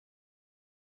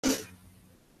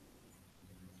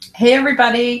Hey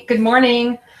everybody, good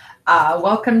morning.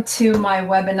 Welcome to my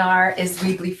webinar, Is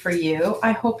Weebly For You?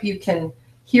 I hope you can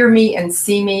hear me and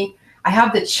see me. I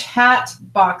have the chat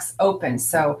box open,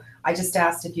 so I just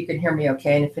asked if you can hear me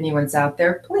okay, and if anyone's out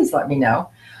there, please let me know.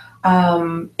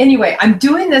 Anyway, I'm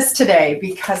doing this today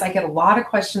because I get a lot of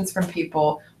questions from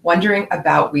people wondering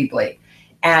about Weebly.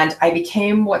 And I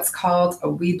became what's called a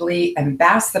Weebly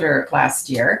ambassador last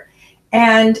year.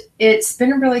 And it's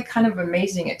been a really kind of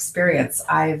amazing experience.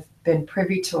 I've been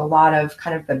privy to a lot of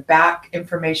kind of the back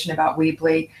information about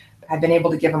Weebly. I've been able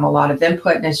to give them a lot of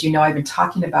input. And as you know, I've been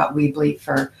talking about Weebly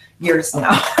for years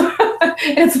now.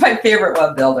 It's my favorite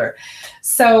web builder.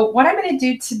 So what I'm going to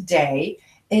do today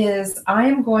is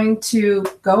I'm going to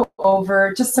go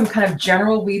over just some kind of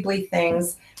general Weebly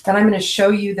things. Then I'm going to show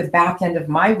you the back end of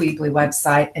my Weebly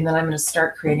website, and then I'm going to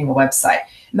start creating a website.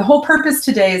 And the whole purpose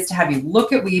today is to have you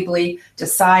look at Weebly,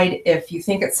 decide if you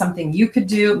think it's something you could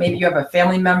do. Maybe you have a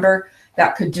family member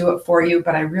that could do it for you,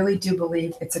 but I really do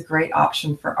believe it's a great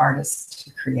option for artists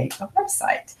to create a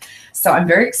website. So I'm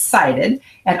very excited,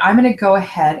 and I'm going to go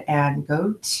ahead and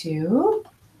go to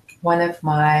one of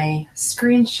my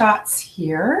screenshots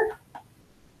here.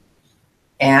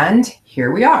 And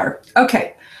here we are.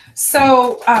 Okay.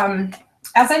 So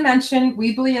as I mentioned,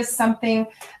 Weebly is something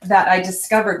that I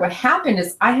discovered. What happened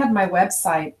is I had my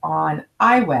website on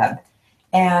iWeb,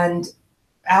 and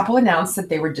Apple announced that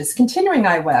they were discontinuing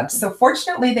iWeb. So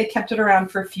fortunately, they kept it around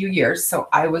for a few years. So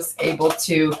I was able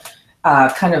to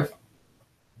kind of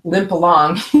limp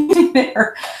along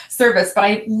their service. But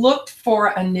I looked for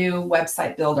a new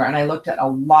website builder, and I looked at a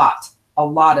lot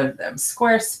of them.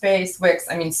 Squarespace, Wix,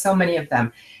 I mean, so many of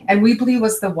them. And Weebly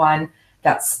was the one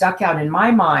that stuck out in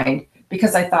my mind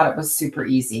because I thought it was super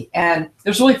easy. And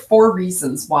there's really 4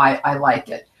 reasons why I like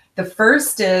it. The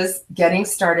first is getting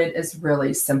started is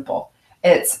really simple.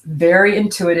 It's very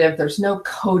intuitive. There's no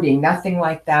coding, nothing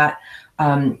like that.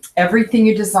 Everything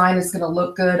you design is going to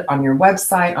look good on your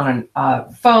website, on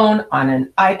a phone, on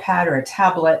an iPad or a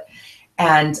tablet.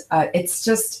 And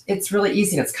it's really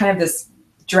easy. It's kind of this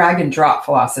drag and drop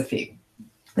philosophy.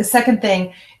 The second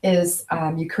thing is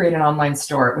you create an online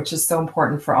store, which is so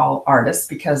important for all artists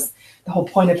because the whole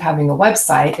point of having a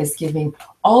website is giving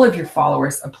all of your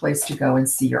followers a place to go and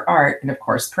see your art and, of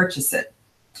course, purchase it.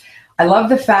 I love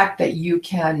the fact that you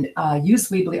can use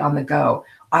Weebly on the go.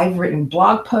 I've written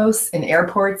blog posts in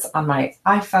airports on my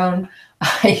iPhone.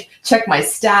 I check my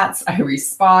stats. I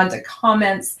respond to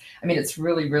comments. I mean, it's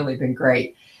really, really been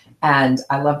great. And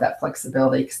I love that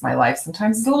flexibility because my life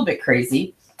sometimes is a little bit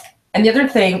crazy. And the other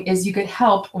thing is you get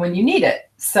help when you need it.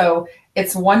 So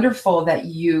it's wonderful that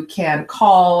you can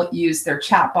call, use their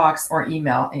chat box, or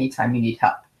email anytime you need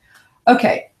help.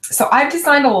 Okay, so I've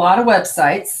designed a lot of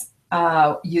websites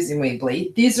using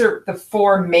Weebly. These are the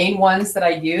 4 main ones that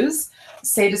I use.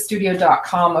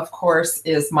 SayToStudio.com, of course,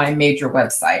 is my major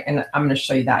website, and I'm going to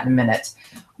show you that in a minute.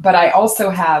 But I also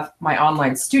have my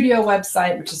online studio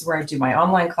website, which is where I do my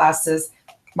online classes,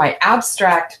 my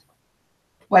abstract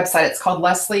website. It's called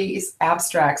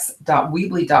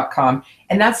lesliesabstracts.weebly.com,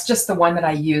 and that's just the one that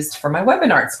I used for my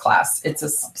webinars class. It's a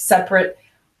separate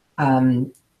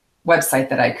website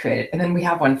that I created. And then we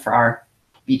have one for our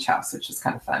beach house, which is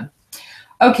kind of fun.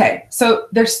 Okay, so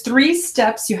there's 3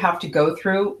 steps you have to go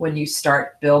through when you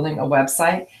start building a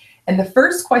website. And the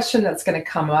first question that's going to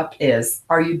come up is,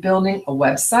 are you building a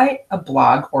website, a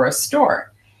blog, or a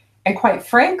store? And quite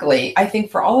frankly, I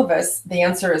think for all of us, the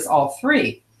answer is all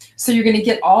 3. So you're going to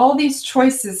get all these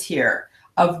choices here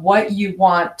of what you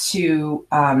want to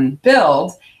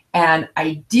build. And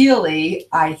ideally,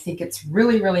 I think it's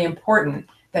really, really important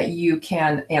that you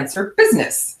can answer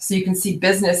business. So you can see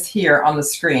business here on the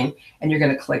screen, and you're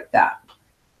going to click that.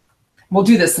 We'll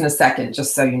do this in a second,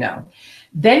 just so you know.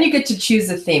 Then you get to choose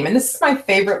a theme. And this is my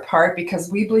favorite part because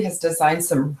Weebly has designed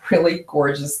some really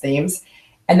gorgeous themes.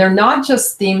 And they're not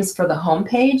just themes for the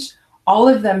homepage. All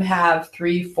of them have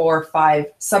 3, 4, 5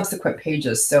 subsequent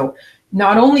pages. So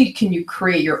not only can you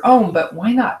create your own, but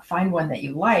why not find one that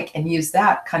you like and use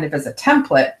that kind of as a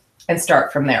template and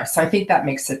start from there. So I think that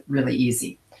makes it really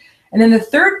easy. And then the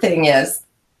third thing is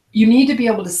you need to be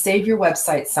able to save your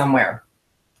website somewhere.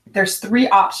 There's 3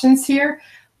 options here.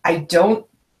 I don't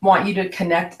want you to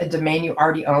connect a domain you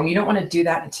already own. You don't want to do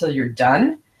that until you're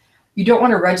done. You don't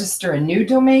want to register a new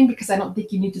domain because I don't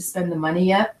think you need to spend the money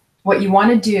yet. What you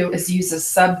want to do is use a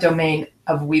subdomain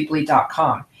of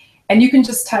Weebly.com. And you can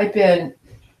just type in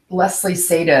Leslie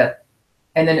Sayta,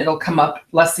 and then it'll come up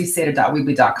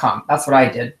lesliesayta.weebly.com. That's what I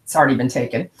did. It's already been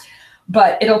taken.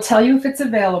 But it'll tell you if it's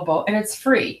available, and it's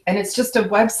free. And it's just a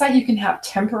website you can have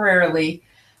temporarily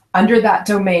under that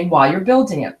domain while you're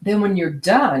building it. Then when you're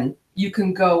done, you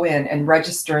can go in and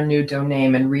register a new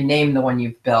domain and rename the one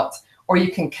you've built, or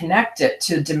you can connect it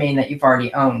to a domain that you've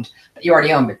already owned,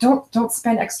 But don't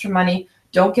spend extra money.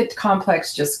 Don't get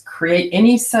complex. Just create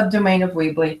any subdomain of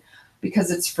Weebly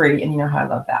because it's free, and you know how I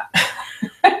love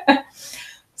that.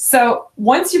 So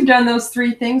once you've done those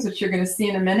three things, which you're going to see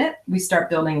in a minute, we start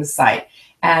building the site.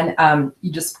 And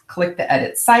you just click the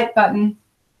Edit Site button.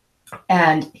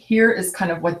 And here is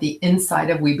kind of what the inside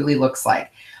of Weebly looks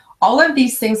like. All of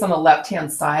these things on the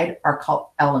left-hand side are called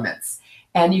elements.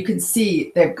 And you can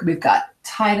see that we've got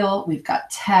title, we've got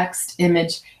text,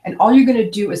 image, and all you're going to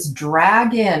do is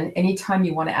drag in anytime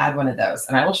you want to add one of those.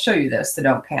 And I will show you this, so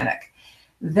don't panic.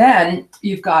 Then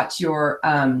you've got your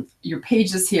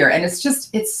pages here, and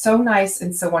it's so nice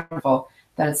and so wonderful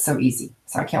that it's so easy.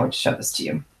 So I can't wait to show this to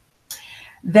you.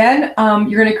 Then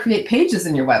you're going to create pages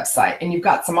in your website, and you've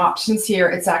got some options here.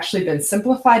 It's actually been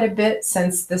simplified a bit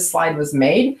since this slide was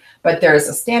made, but there's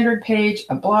a standard page,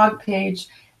 a blog page,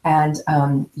 and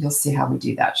you'll see how we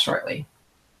do that shortly.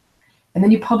 And then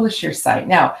you publish your site.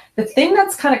 Now, the thing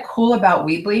that's kind of cool about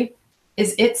Weebly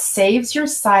is it saves your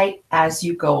site as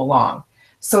you go along.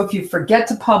 So if you forget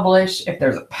to publish, if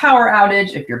there's a power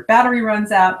outage, if your battery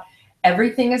runs out,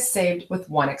 everything is saved with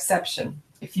one exception.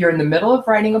 If you're in the middle of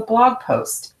writing a blog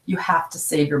post, you have to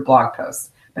save your blog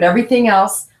post, but everything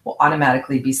else will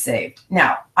automatically be saved.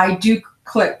 Now, I do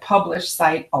click publish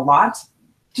site a lot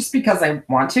just because I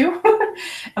want to,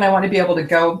 and I want to be able to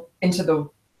go into the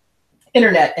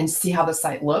internet and see how the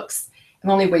site looks. And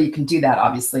the only way you can do that,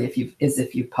 obviously, is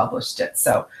if you've published it.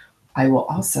 So I will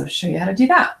also show you how to do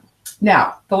that.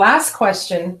 Now, the last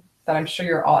question that I'm sure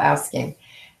you're all asking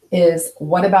is,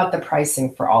 what about the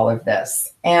pricing for all of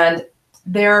this? And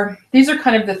these are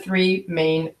kind of the three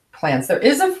main plans. There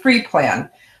is a free plan,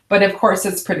 but of course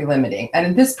it's pretty limiting.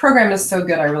 And this program is so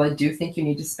good, I really do think you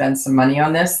need to spend some money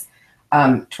on this.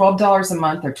 $12 a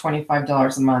month or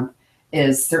 $25 a month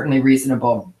is certainly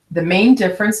reasonable. The main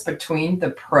difference between the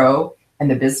Pro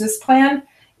and the business plan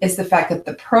is the fact that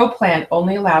the Pro plan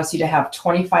only allows you to have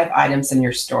 25 items in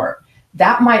your store.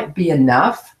 That might be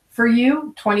enough for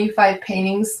you. 25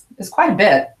 paintings is quite a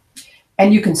bit.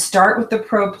 And you can start with the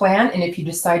Pro plan, and if you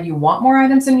decide you want more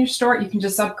items in your store, you can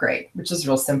just upgrade, which is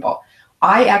real simple.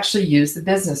 I actually use the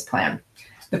business plan.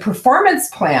 The performance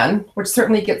plan, which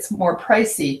certainly gets more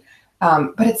pricey,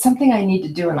 but it's something I need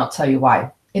to do, and I'll tell you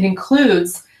why. It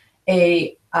includes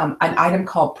an item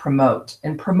called Promote,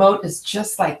 and Promote is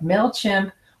just like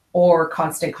MailChimp or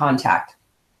Constant Contact.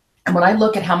 And when I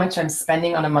look at how much I'm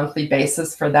spending on a monthly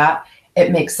basis for that,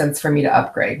 it makes sense for me to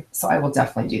upgrade. So I will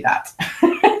definitely do that.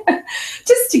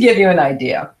 Just to give you an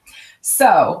idea.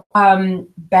 So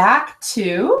back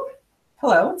to,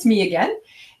 hello, it's me again.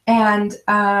 And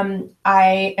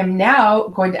I am now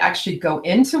going to actually go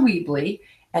into Weebly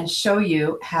and show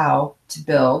you how to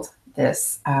build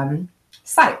this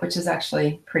site, which is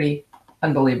actually pretty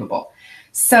unbelievable.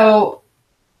 So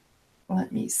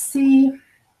let me see.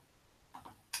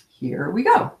 Here we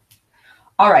go.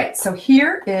 All right, so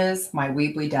here is my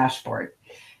Weebly dashboard.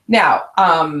 Now,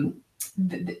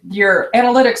 your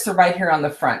analytics are right here on the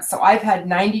front. So I've had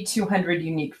 9,200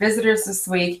 unique visitors this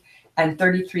week and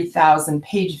 33,000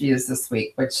 page views this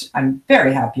week, which I'm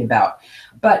very happy about.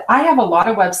 But I have a lot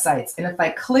of websites, and if I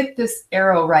click this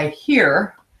arrow right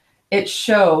here, it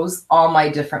shows all my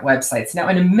different websites. Now,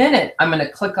 in a minute, I'm going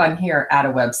to click on here, add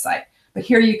a website. But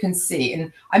here you can see,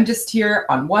 and I'm just here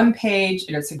on one page,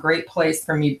 and it's a great place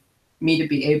for me to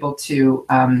be able to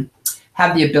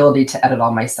have the ability to edit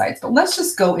all my sites. But let's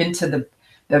just go into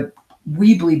the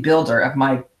Weebly builder of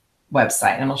my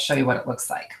website, and I'll show you what it looks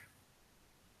like.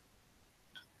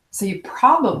 So you've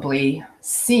probably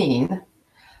seen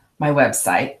my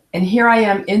website, and here I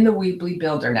am in the Weebly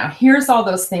builder. Now, here's all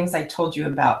those things I told you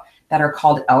about that are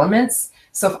called elements.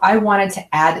 So if I wanted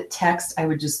to add text, I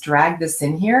would just drag this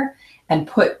in here and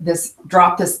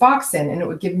drop this box in, and it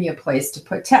would give me a place to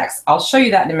put text. I'll show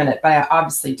you that in a minute, but I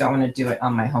obviously don't want to do it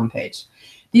on my homepage.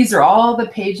 These are all the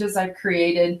pages I've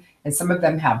created, and some of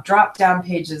them have drop-down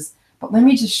pages, but let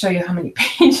me just show you how many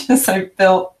pages I've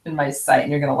built in my site,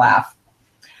 and you're gonna laugh.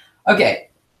 Okay,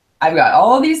 I've got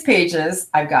all of these pages.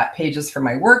 I've got pages for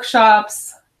my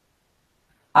workshops.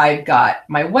 I've got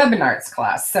my webinars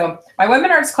class. So my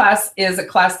webinars class is a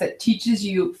class that teaches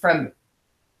you from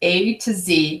A to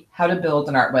Z how to build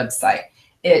an art website.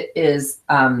 It is,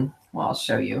 well, I'll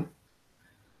show you.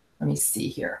 Let me see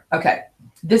here. Okay,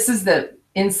 this is the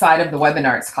inside of the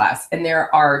webinars class, and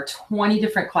there are 20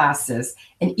 different classes,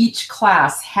 and each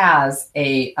class has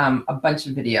a bunch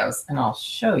of videos, and I'll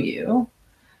show you.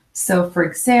 So for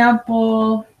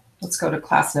example, let's go to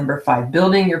class number 5,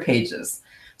 building your pages.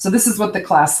 So this is what the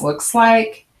class looks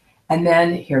like. And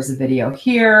then here's a video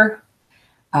here.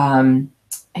 And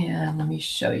let me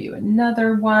show you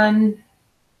another one.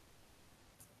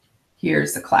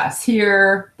 Here's the class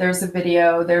here. There's a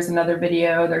video. There's another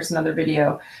video. There's another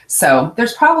video. So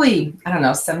there's probably, I don't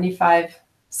know, 75,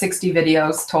 60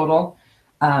 videos total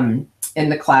in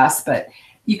the class. But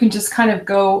you can just kind of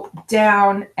go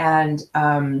down and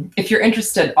if you're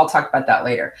interested, I'll talk about that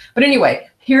later. But anyway,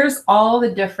 here's all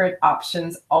the different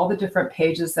options, all the different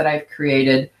pages that I've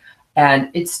created.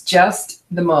 And it's just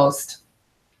the most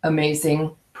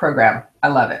amazing program. I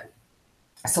love it.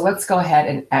 So let's go ahead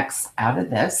and X out of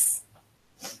this.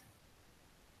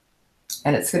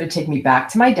 And it's going to take me back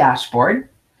to my dashboard.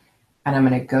 And I'm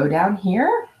going to go down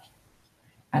here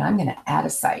and I'm going to add a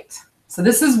site. So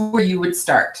this is where you would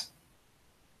start.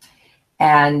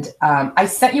 And I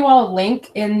sent you all a link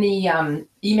in the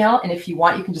email. And if you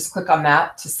want, you can just click on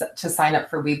that to sign up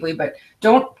for Weebly. But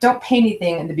don't pay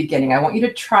anything in the beginning. I want you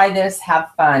to try this,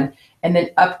 have fun, and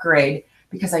then upgrade,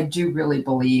 because I do really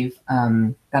believe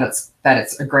that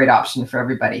it's a great option for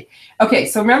everybody. Okay,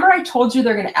 so remember I told you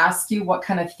they're going to ask you what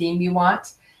kind of theme you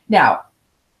want. Now,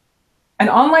 an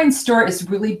online store is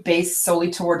really based solely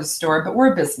toward a store, but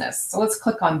we're a business. So let's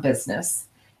click on business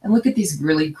and look at these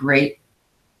really great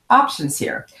options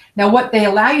here. Now, what they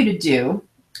allow you to do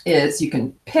is you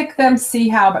can pick them, see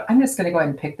how, but I'm just going to go ahead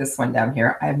and pick this one down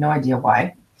here. I have no idea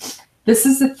why. This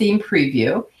is the theme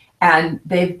preview. And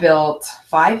they've built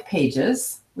 5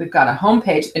 pages. We've got a home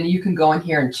page, and you can go in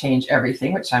here and change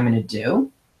everything, which I'm going to do.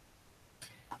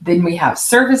 Then we have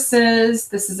services.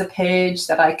 This is a page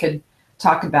that I could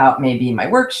talk about maybe my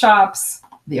workshops,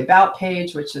 the about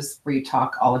page, which is where you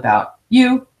talk all about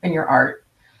you and your art.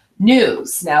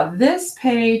 News. Now this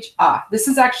page, this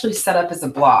is actually set up as a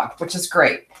blog, which is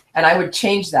great. And I would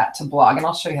change that to blog, and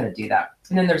I'll show you how to do that.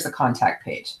 And then there's a contact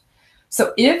page.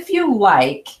 So if you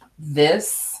like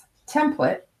this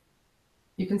template,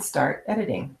 you can start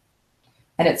editing,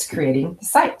 and it's creating the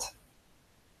site.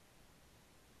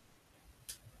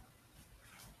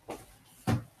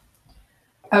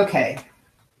 Okay,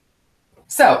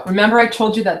 so remember I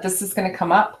told you that this is going to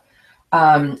come up,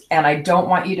 and I don't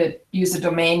want you to use a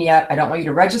domain yet. I don't want you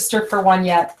to register for one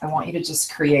yet. I want you to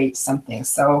just create something.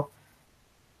 So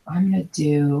I'm going to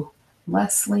do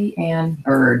Leslie Ann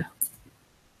Bird.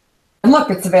 And look,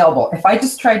 it's available. If I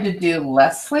just tried to do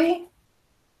Leslie,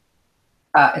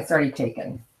 it's already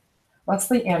taken.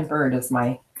 Leslie Ann Bird is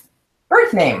my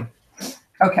birth name.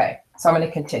 Okay, so I'm going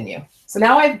to continue. So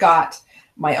now I've got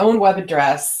my own web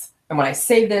address. And when I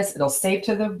save this, it'll save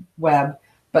to the web.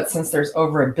 But since there's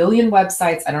over 1 billion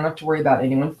websites, I don't have to worry about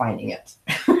anyone finding it.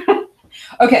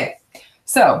 Okay,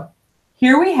 so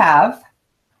here we have,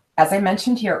 as I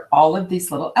mentioned here, all of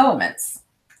these little elements.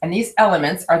 And these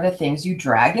elements are the things you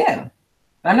drag in.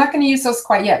 I'm not going to use those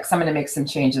quite yet because I'm going to make some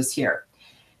changes here.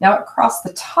 Now across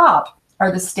the top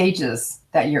are the stages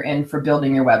that you're in for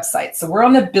building your website. So we're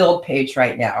on the build page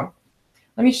right now.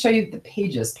 Let me show you the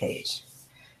pages page.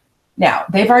 Now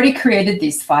they've already created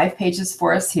these 5 pages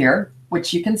for us here,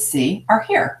 which you can see are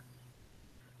here.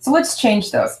 So let's change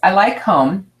those. I like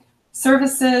home.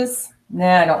 Services,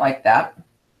 nah, I don't like that.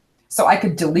 So I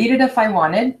could delete it if I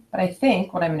wanted, but I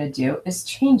think what I'm going to do is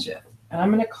change it. And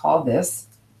I'm going to call this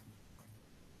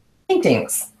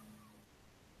paintings.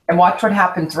 And watch what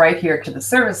happens right here to the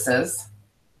services.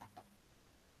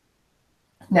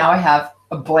 Now I have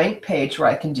a blank page where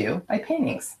I can do my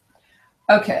paintings.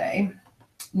 Okay,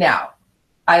 now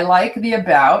I like the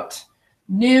about.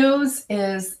 News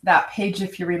is that page,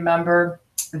 if you remember,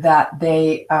 that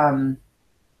they,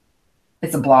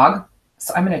 it's a blog.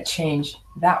 So I'm going to change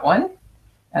that one,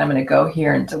 and I'm going to go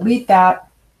here and delete that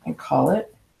and call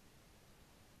it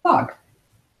blog.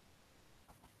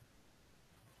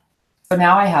 So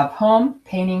now I have home,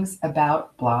 paintings,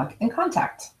 about, blog, and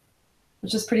contact,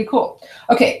 which is pretty cool.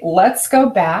 Okay, let's go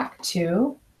back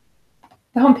to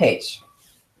the home page.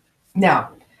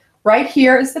 Now, right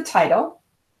here is the title,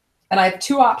 and I have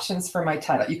 2 options for my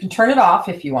title. You can turn it off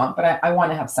if you want, but I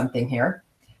want to have something here.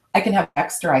 I can have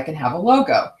text or I can have a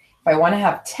logo. If I want to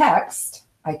have text,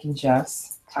 I can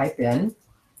just type in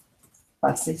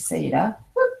Leslie Seda,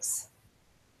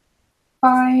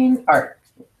 fine art,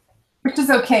 which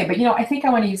is okay. But, you know, I think I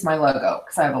want to use my logo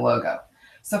because I have a logo.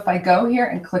 So if I go here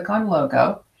and click on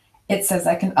logo, it says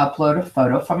I can upload a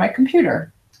photo from my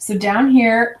computer. So down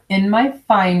here in my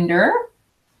Finder,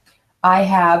 I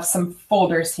have some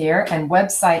folders here, and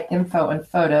website info and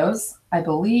photos, I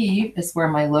believe, is where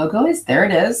my logo is. There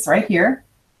it is, right here.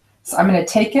 So I'm going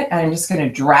to take it and I'm just going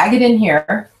to drag it in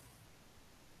here.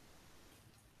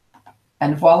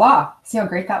 And voila. See how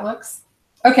great that looks?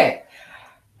 Okay.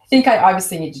 I think I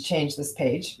obviously need to change this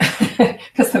page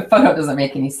because the photo doesn't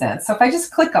make any sense. So if I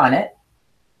just click on it,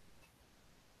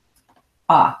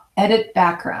 edit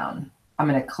background. I'm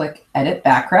going to click edit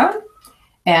background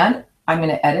and I'm going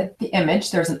to edit the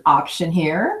image. There's an option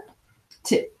here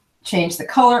to change the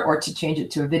color or to change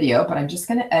it to a video, but I'm just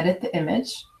going to edit the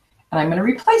image and I'm going to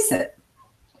replace it.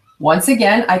 Once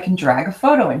again, I can drag a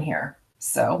photo in here.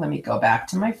 So let me go back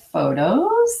to my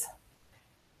photos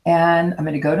and I'm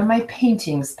going to go to my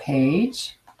paintings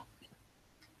page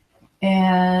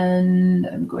and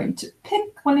I'm going to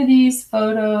pick one of these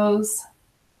photos.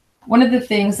 One of the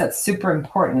things that's super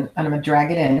important, and I'm going to drag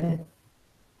it in,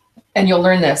 and you'll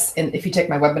learn this if you take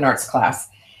my Web and Arts class,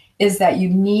 is that you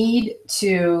need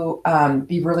to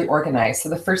be really organized. So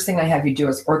the first thing I have you do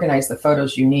is organize the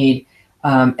photos you need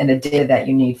and the data that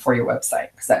you need for your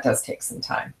website, because that does take some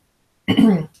time.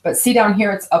 But see down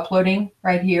here, it's uploading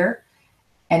right here,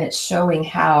 and it's showing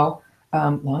how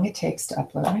long it takes to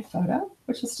upload my photo,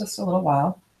 which is just a little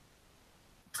while.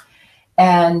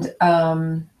 And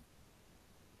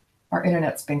our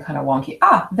internet's been kind of wonky.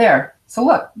 There. So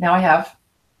look, now I have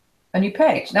a new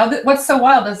page. Now, what's so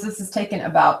wild is this has taken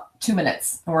about 2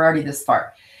 minutes, and we're already this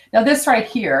far. Now, this right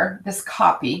here, this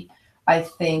copy, I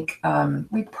think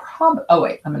we probably, oh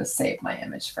wait, I'm going to save my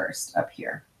image first up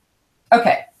here.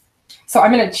 Okay, so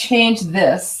I'm going to change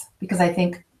this because I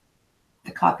think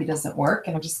the copy doesn't work,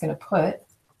 and I'm just going to put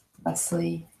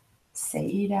Leslie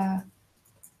Saida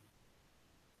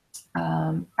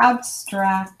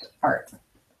abstract art.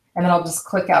 And then I'll just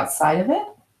click outside of it.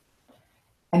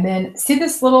 And then see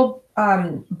this little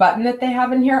button that they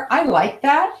have in here? I like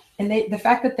that. And the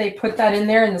fact that they put that in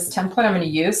there in this template I'm going to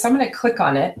use. So I'm going to click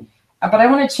on it. But I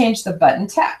want to change the button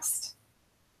text.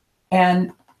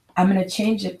 And I'm going to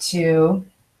change it to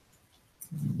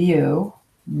view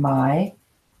my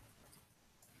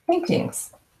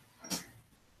paintings.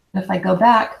 And if I go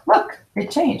back, look,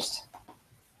 it changed.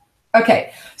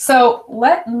 Okay, so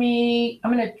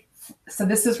so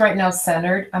this is right now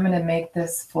centered. I'm going to make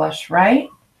this flush right.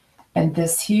 And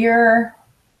this here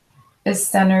is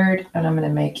centered, and I'm going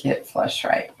to make it flush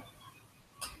right.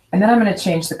 And then I'm going to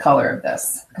change the color of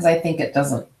this because I think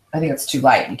it's too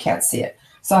light. You can't see it.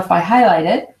 So if I highlight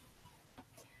it,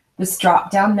 this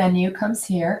drop-down menu comes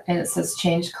here, and it says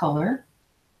change color.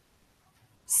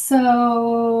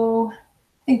 So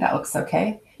I think that looks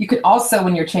okay. You could also,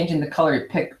 when you're changing the color,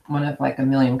 pick one of like a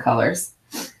million colors.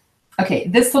 Okay,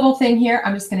 this little thing here,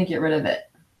 I'm just going to get rid of it.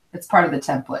 It's part of the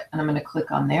template. And I'm going to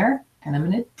click on there, and I'm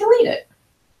going to delete it.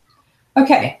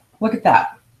 Okay, look at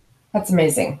that. That's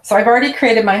amazing. So I've already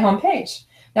created my home page.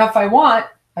 Now, if I want,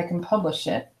 I can publish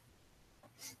it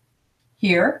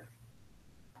here,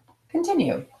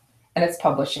 continue, and it's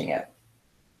publishing it.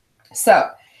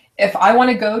 So if I want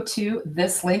to go to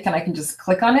this link and I can just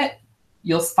click on it,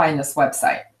 you'll find this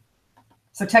website.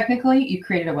 So technically, you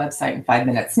created a website in 5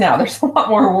 minutes. Now, there's a lot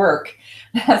more work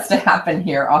that has to happen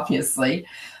here, obviously.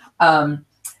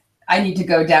 I need to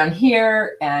go down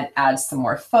here and add some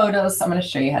more photos. So I'm going to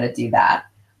show you how to do that.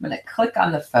 I'm going to click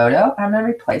on the photo. I'm going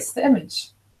to replace the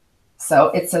image. So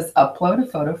it says upload a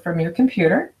photo from your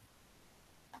computer.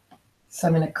 So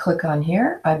I'm going to click on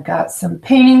here. I've got some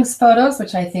paintings photos,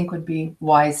 which I think would be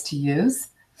wise to use.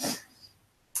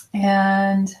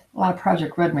 And a lot of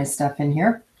Project Runway stuff in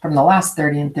here from the last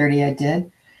 30 and 30 I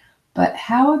did. But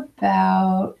how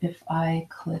about if I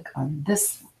click on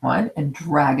this one and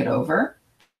drag it over?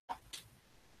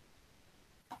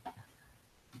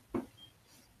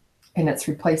 And it's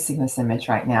replacing this image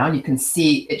right now. And you can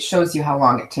see it shows you how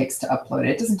long it takes to upload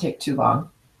it. It doesn't take too long.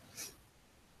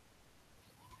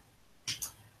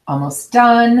 Almost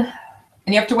done.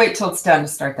 And you have to wait till it's done to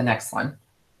start the next one,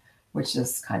 which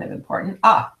is kind of important.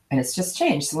 And it's just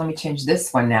changed. So let me change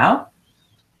this one now.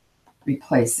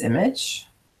 Replace image.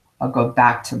 I'll go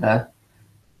back to the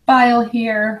file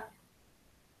here,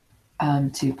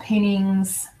 to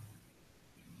paintings.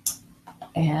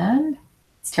 And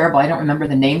it's terrible. I don't remember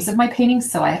the names of my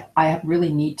paintings, so I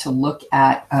really need to look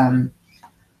at the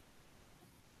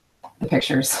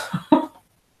pictures.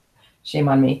 Shame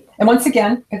on me. And once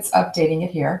again, it's updating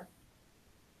it here.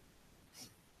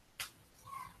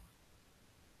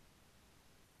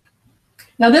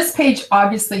 Now this page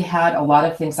obviously had a lot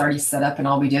of things already set up, and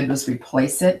all we did was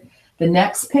replace it. The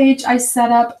next page I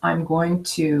set up, I'm going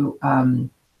to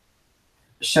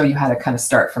show you how to kind of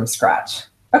start from scratch.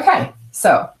 Okay,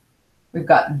 so we've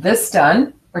got this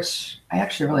done, which I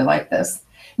actually really like this.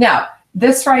 Now,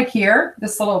 this right here,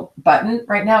 this little button,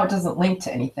 right now it doesn't link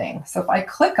to anything. So if I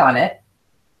click on it,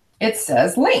 it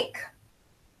says link.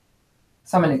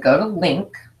 So I'm going to go to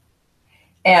link,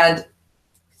 and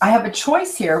I have a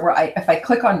choice here where if I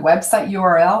click on website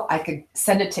URL, I could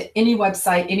send it to any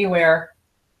website anywhere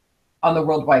on the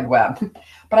World Wide Web.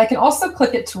 But I can also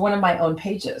click it to one of my own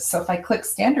pages. So if I click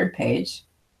standard page,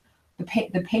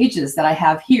 the pages that I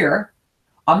have here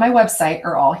on my website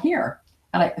are all here.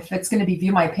 And if it's going to be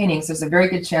view my paintings, there's a very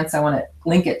good chance I want to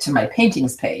link it to my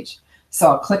paintings page. So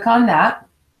I'll click on that.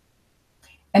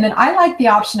 And then I like the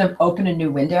option of open a new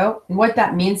window. And what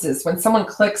that means is when someone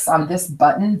clicks on this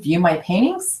button, view my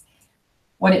paintings,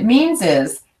 what it means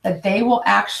is that they will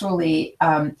actually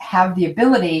have the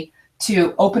ability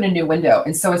to open a new window.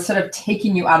 And so instead of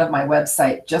taking you out of my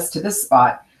website just to this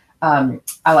spot, I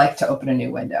like to open a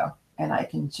new window. And I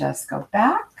can just go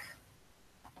back.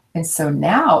 And so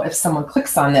now if someone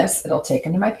clicks on this, it'll take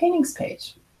them to my paintings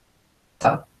page.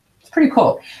 So it's pretty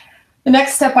cool. The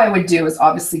next step I would do is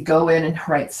obviously go in and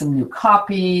write some new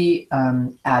copy,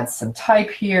 add some type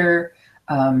here.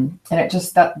 And it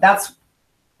just, that's,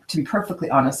 to be perfectly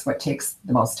honest, what takes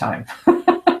the most time,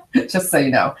 just so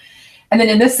you know. And then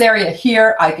in this area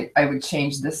here, I would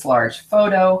change this large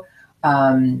photo.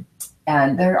 And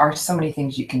there are so many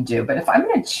things you can do. But if I'm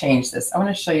going to change this, I want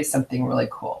to show you something really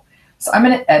cool. So I'm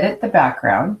going to edit the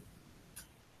background.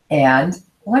 And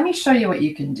let me show you what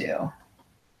you can do.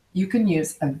 You can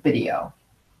use a video.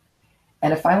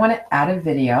 And if I want to add a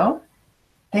video,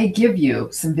 they give you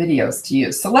some videos to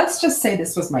use. So let's just say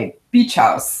this was my beach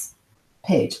house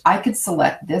page. I could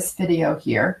select this video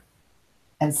here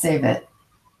and save it.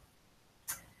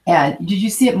 And did you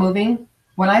see it moving?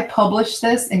 When I publish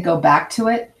this and go back to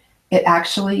it, it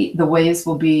actually, the waves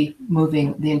will be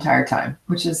moving the entire time,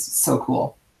 which is so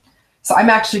cool. So I'm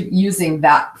actually using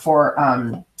that for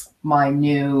my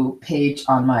new page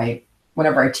on my,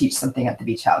 whenever I teach something at the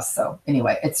beach house. So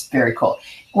anyway, it's very cool.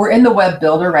 We're in the web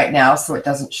builder right now, so it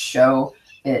doesn't show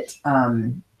it,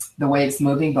 the waves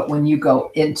moving, but when you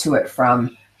go into it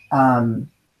from the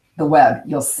web,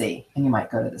 you'll see, and you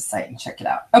might go to the site and check it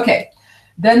out. Okay,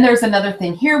 then there's another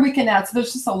thing here we can add. So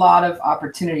there's just a lot of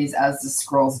opportunities as this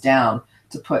scrolls down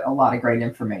to put a lot of great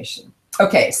information.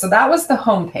 Okay, so that was the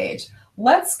home page.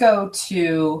 Let's go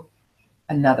to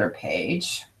another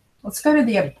page. Let's go to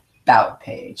the about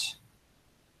page.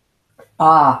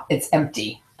 Ah, it's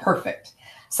empty. Perfect.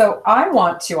 So I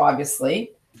want to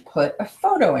obviously put a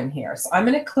photo in here. So I'm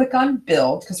going to click on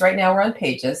build because right now we're on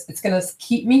pages. It's going to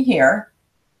keep me here.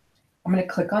 I'm going to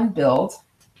click on build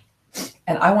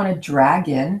and I want to drag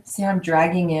in. See, I'm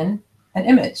dragging in an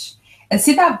image. And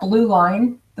see that blue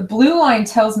line? The blue line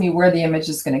tells me where the image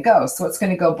is going to go. So it's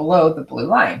going to go below the blue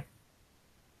line.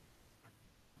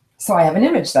 So I have an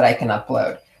image that I can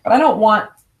upload, but I don't want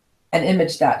an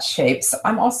image that shape. So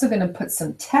I'm also going to put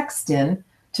some text in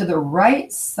to the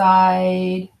right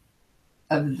side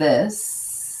of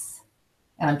this.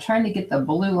 And I'm trying to get the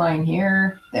blue line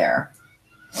here, there.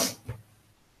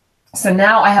 So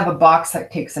now I have a box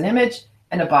that takes an image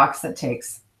and a box that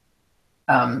takes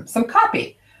some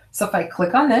copy. So if I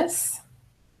click on this,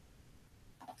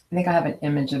 I think I have an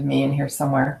image of me in here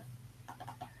somewhere.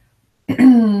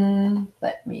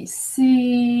 Let me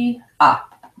see. Ah,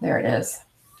 there it is.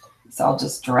 So I'll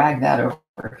just drag that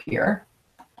over here.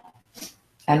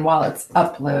 And while it's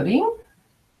uploading,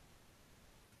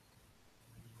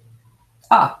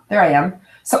 there I am.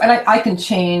 So, and I can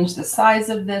change the size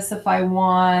of this if I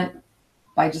want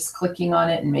by just clicking on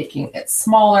it and making it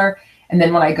smaller. And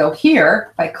then when I go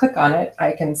here, if I click on it,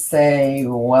 I can say,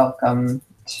 welcome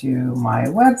to my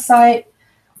website.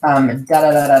 And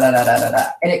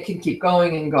it can keep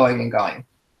going and going and going.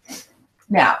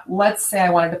 Now, let's say I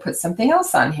wanted to put something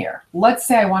else on here. Let's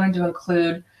say I wanted to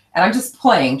include, and I'm just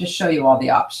playing to show you all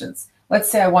the options. Let's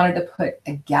say I wanted to put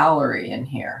a gallery in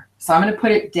here. So I'm going to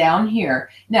put it down here.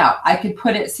 Now, I could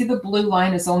put it, see the blue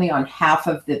line is only on half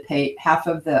of the page, half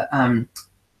of the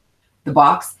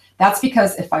box. That's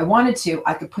because if I wanted to,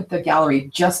 I could put the gallery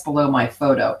just below my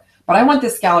photo. But I want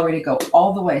this gallery to go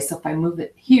all the way. So if I move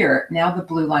it here, now the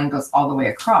blue line goes all the way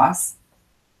across.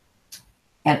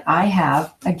 And I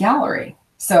have a gallery.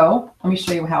 So let me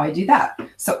show you how I do that.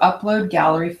 So upload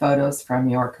gallery photos from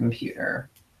your computer.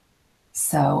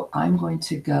 So I'm going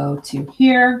to go to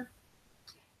here.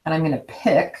 And I'm going to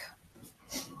pick,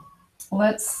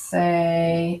 let's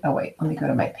say, oh wait, let me go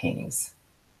to my paintings.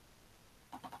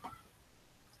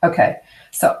 Okay,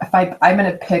 so if I'm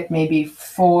going to pick maybe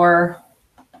 4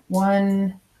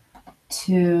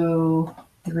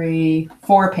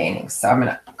 paintings. So I'm going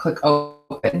to click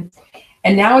open.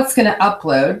 And now it's going to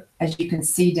upload, as you can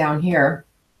see down here.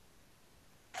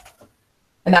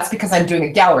 And that's because I'm doing a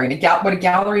gallery. What a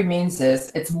gallery means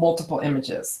is it's multiple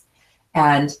images.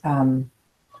 And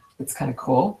it's kind of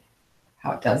cool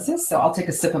how it does this. So I'll take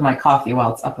a sip of my coffee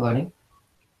while it's uploading.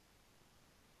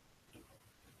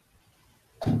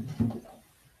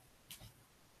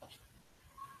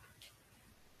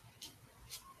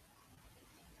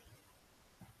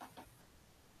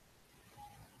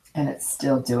 And it's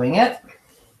still doing it.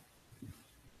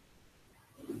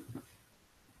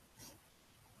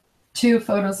 2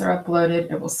 photos are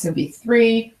uploaded. It will soon be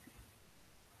 3.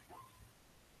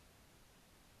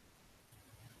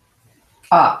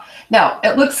 Now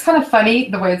it looks kind of funny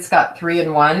the way it's got 3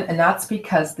 and 1, and that's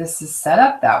because this is set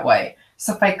up that way.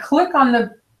 So if I click on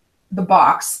the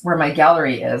box where my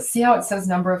gallery is, see how it says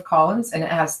number of columns and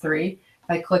it has 3? If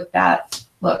I click that,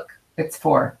 look, it's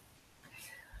 4.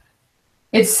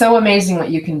 It's so amazing what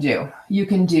you can do. You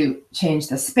can change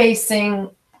the spacing.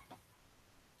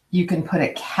 You can put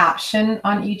a caption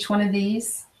on each one of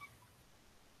these.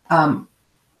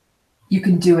 You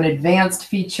can do an advanced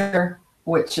feature,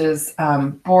 which is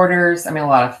borders. I mean, a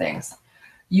lot of things.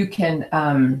 You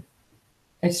can,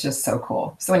 it's just so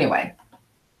cool. So anyway,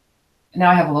 now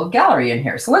I have a little gallery in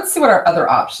here. So let's see what our other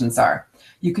options are.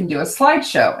 You can do a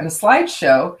slideshow, and a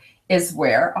slideshow is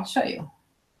where, I'll show you.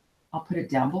 I'll put it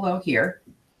down below here.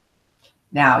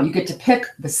 Now you get to pick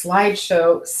the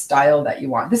slideshow style that you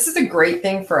want. This is a great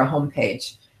thing for a home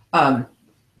page.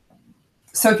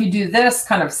 So if you do this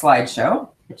kind of slideshow,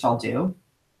 which I'll do,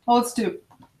 well, let's do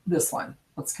this one.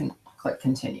 Let's click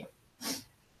continue.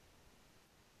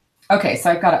 Okay,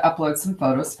 so I've got to upload some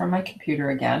photos from my computer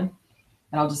again,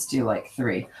 and I'll just do like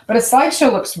 3. But a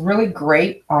slideshow looks really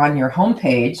great on your home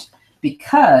page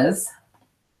because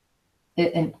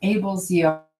it enables you.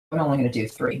 I'm only going to do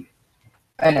 3.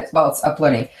 And it's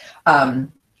uploading. A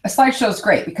slideshow is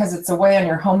great because it's a way on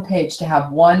your homepage to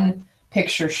have one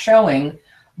picture showing,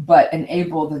 but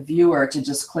enable the viewer to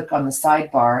just click on the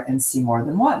sidebar and see more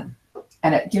than one.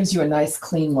 And it gives you a nice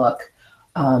clean look,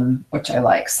 which I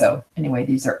like. So anyway,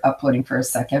 these are uploading for a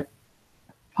second.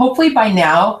 Hopefully by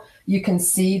now you can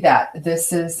see that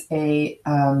this is a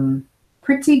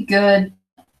pretty good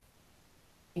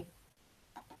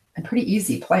and pretty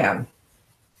easy plan.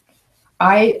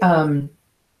 I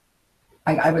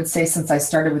would say since I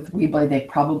started with Weebly, they've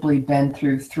probably been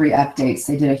through 3 updates.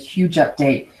 They did a huge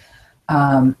update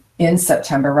in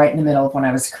September, right in the middle of when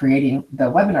I was creating the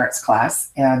Webinars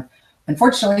class. And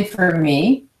unfortunately for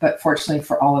me, but fortunately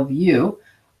for all of you,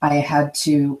 I had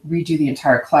to redo the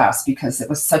entire class because it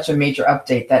was such a major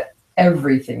update that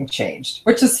everything changed,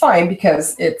 which is fine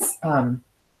because it's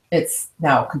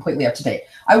now completely up to date.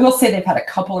 I will say they've had a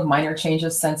couple of minor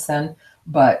changes since then,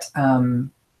 but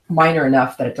minor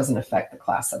enough that it doesn't affect the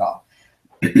class at all.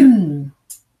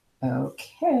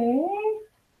 Okay.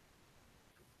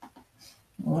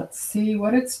 Let's see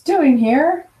what it's doing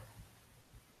here.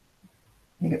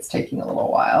 I think it's taking a little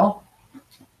while.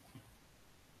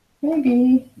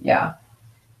 Maybe, yeah.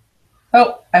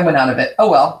 Oh, I went out of it. Oh,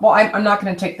 well. Well, I'm not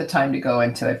going to take the time to go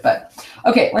into it, but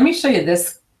okay, let me show you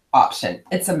this option.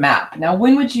 It's a map. Now,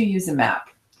 when would you use a map?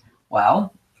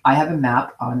 Well, I have a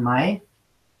map on my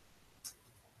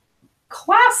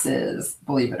classes,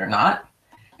 believe it or not,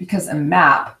 because a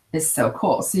map is so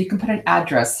cool. So you can put an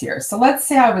address here. So let's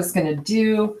say I was going to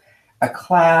do a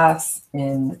class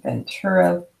in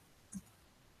Ventura.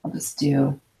 I'll just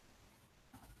do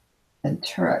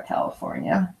Ventura,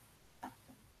 California.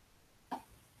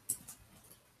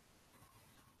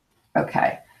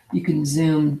 Okay, you can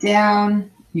zoom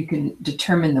down. You can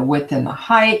determine the width and the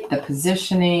height, the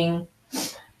positioning.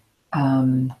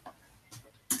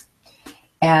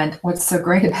 And what's so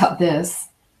great about this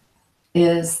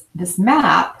is this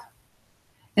map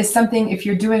is something, if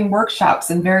you're doing workshops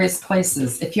in various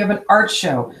places, if you have an art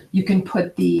show, you can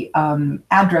put the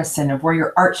address in of where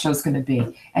your art show is going to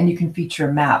be, and you can feature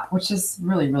a map, which is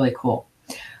really, really cool.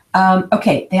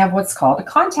 Okay, they have what's called a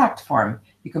contact form.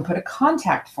 You can put a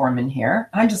contact form in here.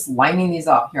 I'm just lining these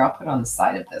up here. I'll put it on the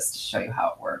side of this to show you how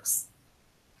it works.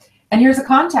 And here's a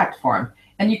contact form.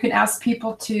 And you can ask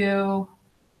people to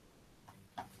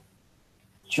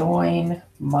join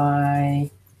my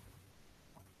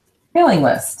mailing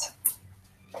list.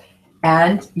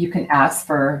 And you can ask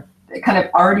for, it kind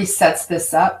of already sets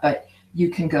this up, but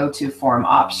you can go to form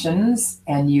options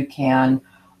and you can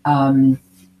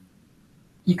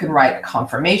write a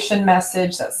confirmation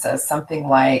message that says something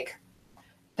like,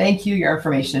 thank you, your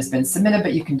information has been submitted,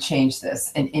 but you can change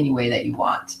this in any way that you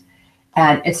want.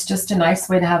 And it's just a nice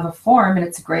way to have a form, and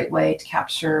it's a great way to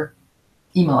capture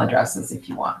email addresses if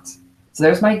you want. So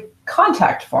there's my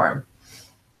contact form.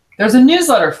 There's a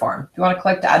newsletter form if you want to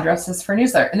collect addresses for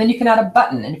newsletter. And then you can add a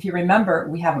button. And if you remember,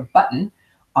 we have a button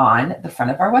on the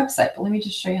front of our website. But let me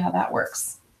just show you how that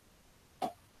works.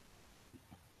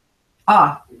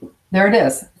 Ah, there it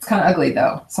is. It's kind of ugly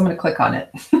though, so I'm going to click on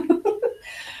it.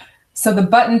 So the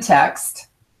button text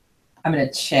I'm going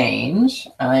to change.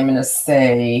 I'm going to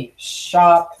say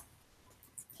shop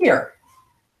here.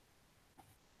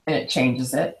 And it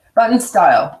changes it. Button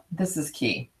style. This is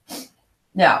key.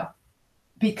 Now,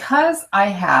 because I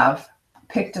have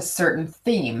picked a certain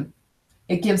theme,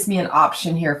 it gives me an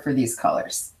option here for these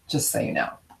colors, just so you know.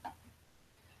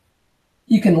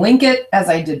 You can link it as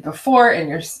I did before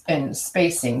in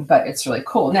spacing, but it's really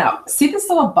cool. Now, see this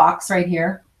little box right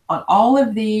here? On all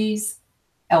of these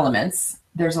elements,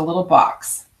 there's a little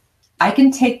box. I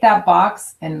can take that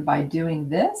box, and by doing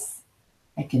this,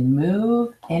 I can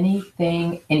move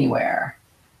anything anywhere.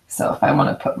 So if I want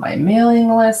to put my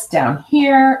mailing list down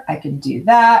here, I can do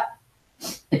that.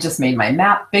 It just made my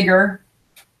map bigger.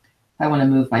 If I want to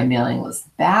move my mailing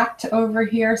list back to over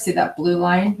here, see that blue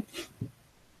line?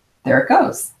 There it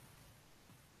goes.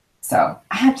 So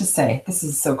I have to say, this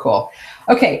is so cool.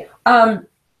 Okay,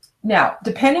 now,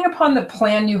 depending upon the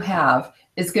plan you have,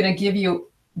 is going to give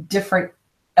you different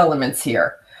elements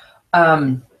here.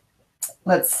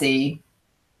 Let's see.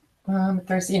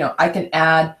 There's, I can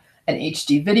add an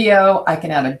HD video, I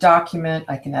can add a document,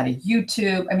 I can add a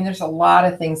YouTube. I mean, there's a lot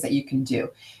of things that you can do.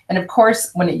 And of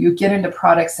course, when you get into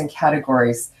products and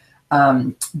categories,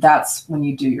 that's when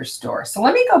you do your store. So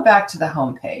let me go back to the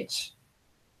home page.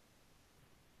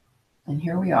 And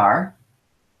here we are,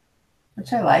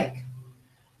 which I like.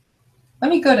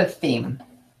 Let me go to theme.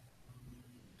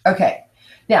 Okay,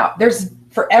 now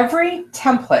for every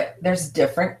template, there's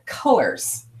different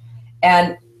colors.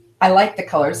 And I like the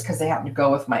colors because they happen to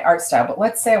go with my art style, but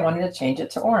let's say I wanted to change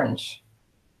it to orange.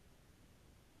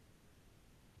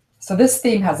 So this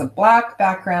theme has a black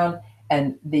background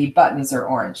and the buttons are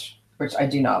orange, which I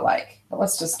do not like. But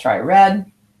let's just try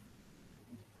red.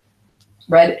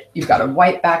 Red, you've got a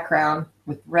white background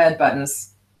with red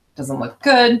buttons. Doesn't look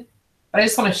good, but I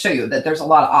just want to show you that there's a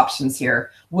lot of options here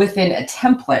within a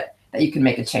template that you can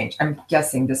make a change. I'm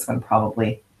guessing this one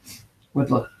probably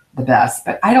would look the best,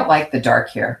 but I don't like the dark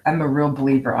here. I'm a real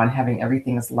believer on having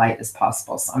everything as light as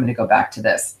possible. So I'm going to go back to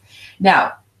this.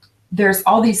 Now, there's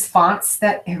all these fonts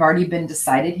that have already been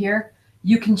decided here.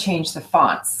 You can change the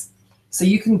fonts. So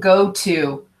you can go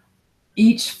to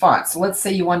each font. So let's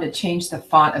say you want to change the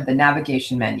font of the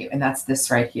navigation menu, and that's this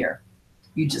right here.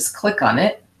 You just click on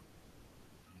it,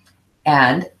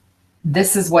 and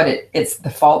this is what its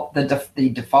default.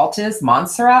 The default is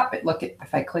Montserrat. But look at,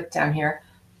 if I click down here,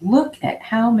 look at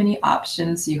how many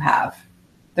options you have.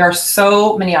 There are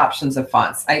so many options of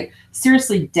fonts. I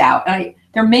seriously doubt.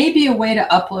 There may be a way to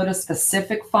upload a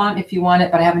specific font if you want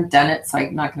it, but I haven't done it, so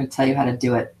I'm not going to tell you how to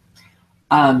do it.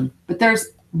 But there's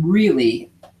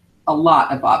really a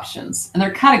lot of options, and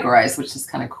they're categorized, which is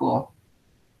kind of cool.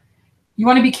 You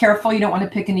want to be careful. You don't want to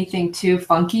pick anything too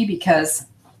funky because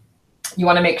you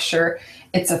want to make sure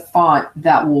it's a font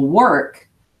that will work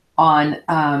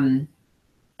on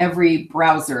every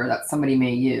browser that somebody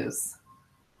may use.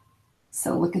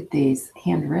 So look at these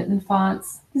handwritten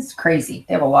fonts. This is crazy.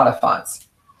 They have a lot of fonts.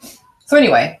 So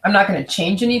anyway, I'm not going to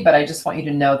change any, but I just want you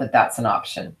to know that that's an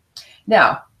option.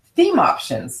 Now, theme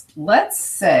options. Let's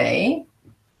say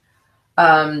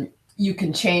you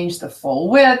can change the full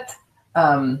width,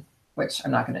 which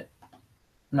I'm not going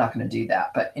to do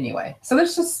that. But anyway, so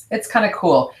it's kind of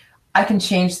cool. I can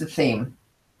change the theme.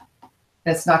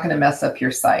 It's not going to mess up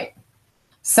your site.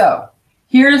 So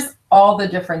here's all the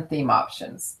different theme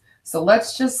options. So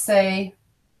let's just say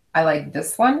I like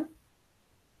this one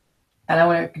and I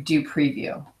want to do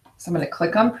preview. So I'm going to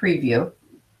click on preview.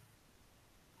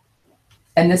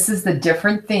 And this is the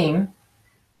different theme.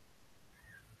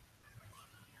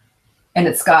 And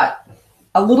it's got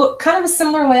a little kind of a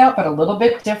similar layout, but a little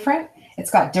bit different.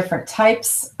 It's got different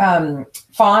types,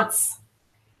 fonts.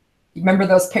 Remember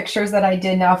those pictures that I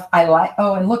did? Now I like,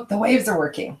 oh, and look, the waves are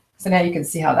working. So now you can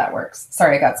see how that works.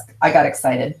 Sorry, I got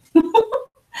excited.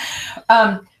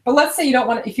 But let's say you don't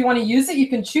want to, if you want to use it, you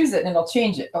can choose it and it'll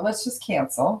change it. But let's just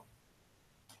cancel.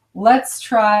 Let's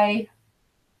try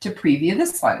to preview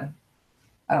this one.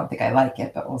 I don't think I like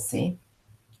it, but we'll see.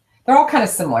 They're all kind of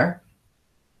similar.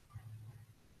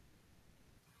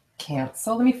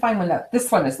 Cancel. Let me find one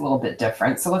this one is a little bit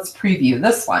different. So let's preview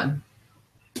this one.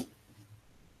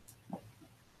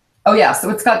 Oh yeah,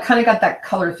 so it's kind of got that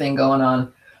color thing going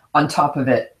on top of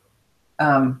it.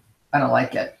 I don't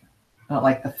like it. I don't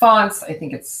like the fonts. I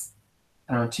think it's,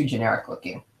 I don't know, too generic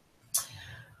looking.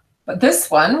 But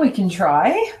this one we can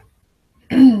try.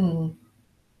 And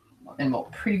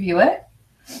we'll preview it.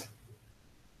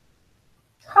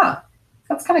 Huh,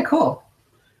 that's kind of cool.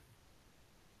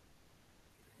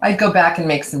 I'd go back and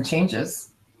make some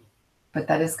changes, but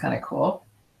that is kind of cool.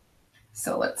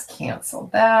 So let's cancel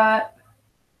that.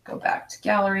 Go back to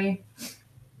gallery.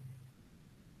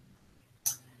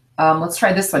 Let's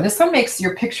try this one. This one makes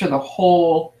your picture the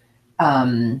whole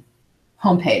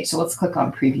homepage. So let's click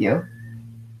on preview.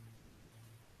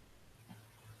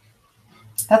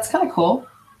 That's kind of cool.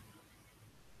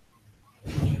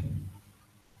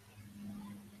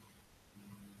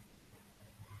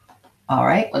 All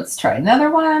right, let's try another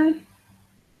one.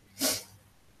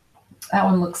 That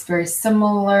one looks very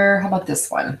similar. How about this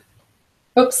one?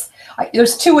 Oops.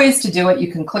 There's two ways to do it.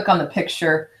 You can click on the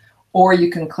picture or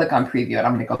you can click on preview. And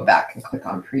I'm going to go back and click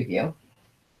on preview.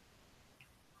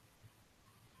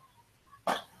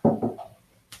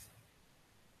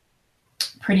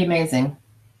 Pretty amazing.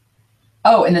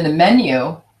 Oh, and then the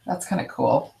menu, that's kind of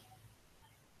cool.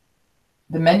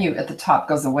 The menu at the top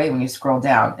goes away when you scroll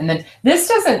down. And then this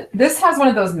has one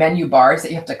of those menu bars that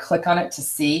you have to click on it to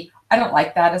see. I don't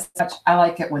like that as much. I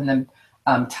like it when the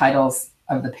titles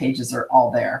of the pages are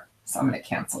all there. So I'm going to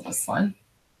cancel this one.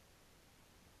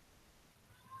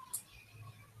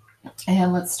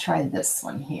 And let's try this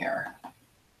one here.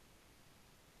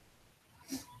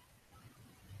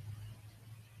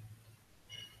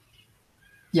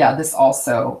 Yeah, this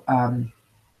also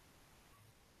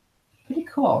pretty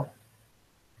cool.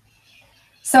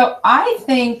 So I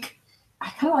think I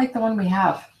kind of like the one we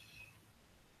have.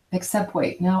 Except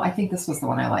wait, no, I think this was the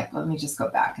one I liked. Let me just go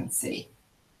back and see.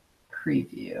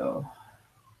 Preview.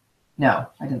 No,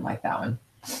 I didn't like that one.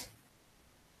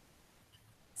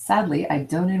 Sadly, I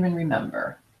don't even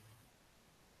remember.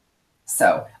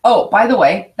 So, oh, by the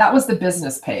way, that was the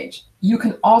business page. You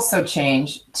can also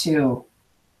change to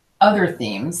other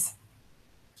themes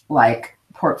like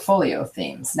portfolio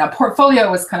themes. Now,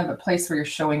 portfolio is kind of a place where you're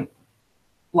showing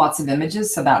lots of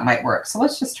images, so that might work. So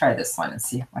let's just try this one and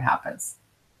see what happens.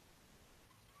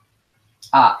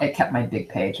 It kept my big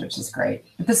page, which is great.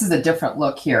 But this is a different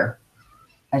look here,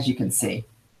 as you can see.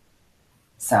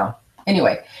 So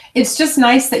anyway, it's just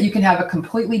nice that you can have a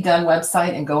completely done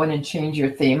website and go in and change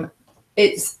your theme.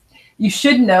 You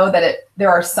should know that there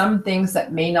are some things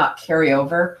that may not carry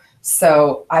over.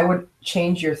 So I would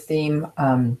change your theme,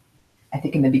 I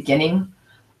think in the beginning,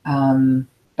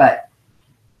 but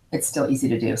it's still easy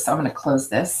to do. So I'm going to close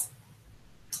this.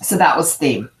 So that was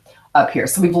theme up here.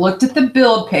 So we've looked at the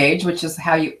build page, which is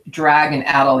how you drag and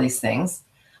add all these things.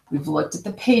 We've looked at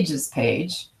the pages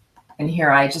page, and here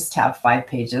I just have 5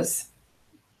 pages.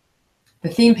 The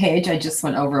theme page I just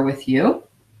went over with you.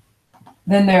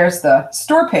 Then there's the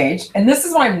store page, and this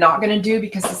is what I'm not going to do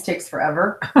because this takes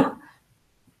forever.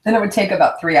 Then it would take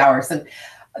about 3 hours. And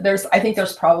I think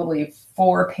there's probably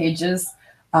 4 pages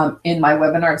in my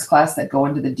webinars class that go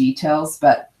into the details.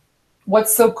 But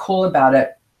what's so cool about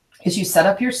it is you set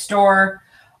up your store,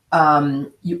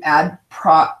 you add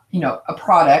a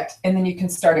product, and then you can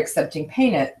start accepting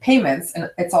payments,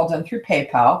 and it's all done through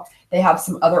PayPal. They have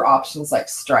some other options like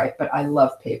Stripe, but I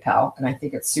love PayPal, and I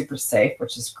think it's super safe,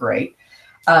 which is great.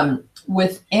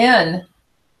 Within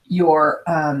your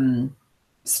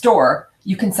store,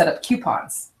 you can set up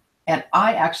coupons. And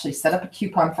I actually set up a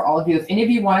coupon for all of you. If any of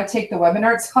you want to take the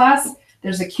webinars class,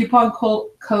 there's a coupon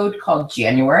code called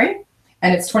January,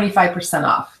 and it's 25%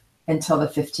 off until the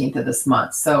 15th of this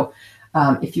month. So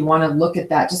if you want to look at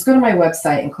that, just go to my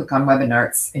website and click on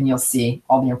webinars, and you'll see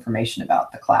all the information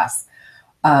about the class.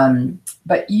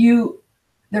 But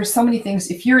there's so many things.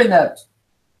 If you're in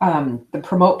the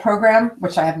promote program,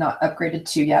 which I have not upgraded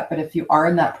to yet, but if you are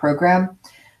in that program,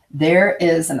 there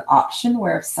is an option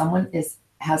where if someone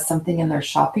has something in their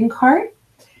shopping cart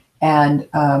and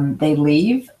they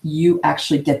leave, you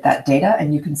actually get that data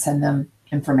and you can send them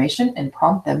information and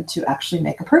prompt them to actually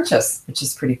make a purchase, which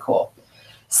is pretty cool.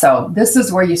 So this is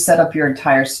where you set up your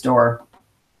entire store,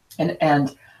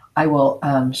 and I will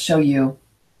show you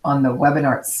on the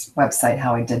webinars website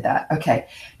how I did that. Okay,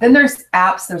 then there's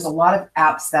apps. There's a lot of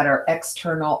apps that are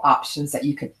external options that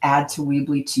you can add to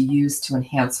Weebly to use to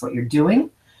enhance what you're doing,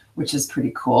 which is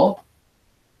pretty cool.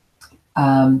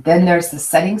 Then there's the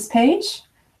settings page,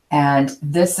 and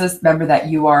this is, remember that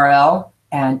URL,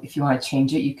 and if you want to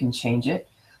change it, you can change it.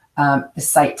 The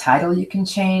site title you can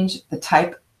change, the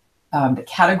type, the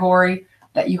category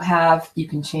that you have, you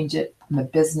can change it. I'm a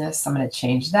business, I'm going to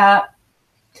change that.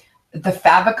 The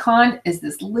favicon is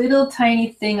this little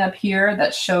tiny thing up here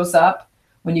that shows up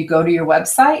when you go to your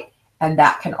website, and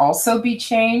that can also be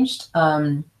changed,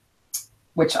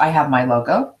 which I have my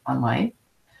logo on mine.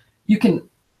 You can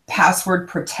password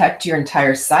protect your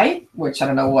entire site, which I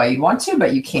don't know why you'd want to,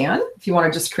 but you can. If you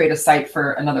want to just create a site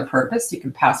for another purpose, you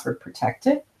can password protect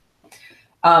it.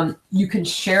 You can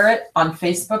share it on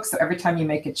Facebook, so every time you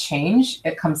make a change,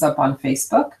 it comes up on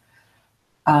Facebook.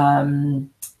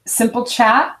 Simple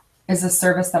Chat is a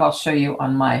service that I'll show you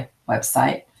on my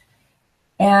website.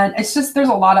 And it's just, there's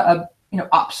a lot of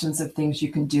options of things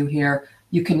you can do here.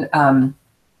 You can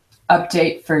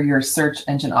update for your search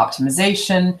engine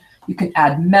optimization. You can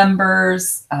add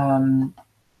members.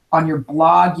 On your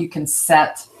blog, you can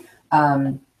set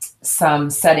some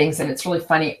settings, and it's really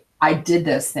funny. I did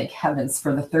this, thank heavens,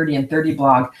 for the 30 and 30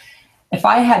 blog. If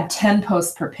I had 10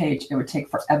 posts per page, it would take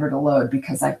forever to load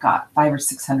because I've got 500 or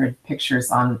 600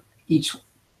 pictures on each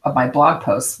of my blog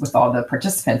posts with all the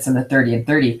participants in the 30 and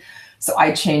 30. So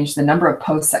I changed the number of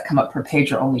posts that come up per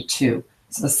page are only 2.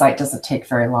 So the site doesn't take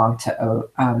very long to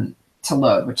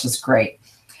load, which is great.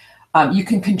 You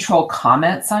can control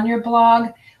comments on your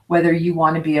blog, whether you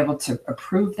want to be able to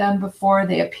approve them before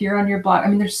they appear on your blog. I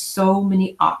mean, there's so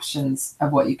many options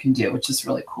of what you can do, which is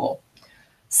really cool.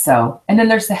 So, and then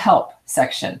there's the help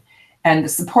section and the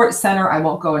support center. I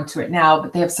won't go into it now,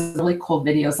 but they have some really cool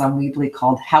videos on Weebly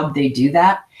called How'd They Do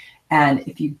That? And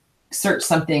if you search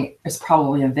something, there's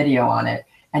probably a video on it,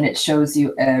 and it shows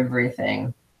you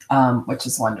everything, which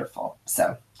is wonderful.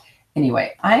 So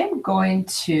anyway, I'm going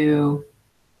to,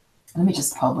 let me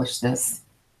just publish this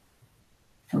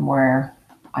from where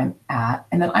I'm at.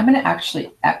 And then I'm going to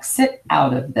actually exit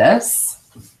out of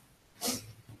this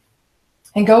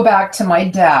and go back to my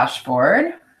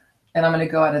dashboard. And I'm going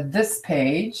to go out of this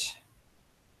page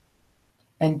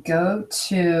and go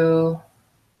to,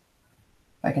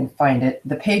 if I can find it,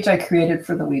 the page I created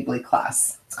for the Weebly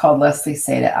class. It's called Leslie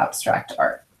Seda Abstract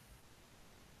Art.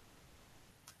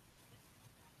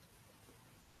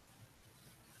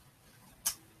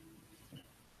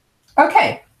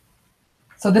 Okay.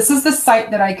 So this is the site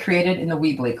that I created in the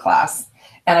Weebly class.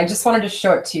 And I just wanted to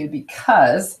show it to you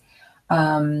because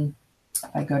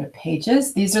if I go to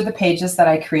pages, these are the pages that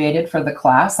I created for the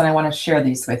class, and I want to share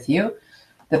these with you.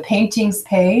 The paintings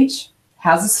page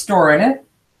has a store in it,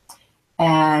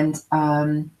 and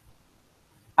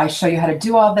I show you how to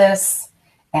do all this,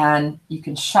 and you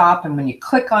can shop, and when you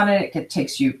click on it, it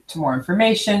takes you to more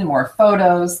information, more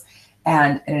photos,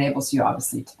 and it enables you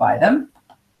obviously to buy them.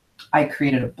 I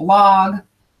created a blog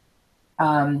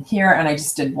here, and I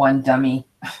just did one dummy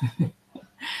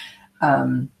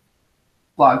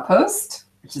blog post,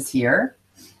 which is here.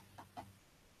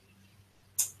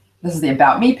 This is the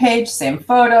About Me page, same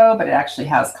photo, but it actually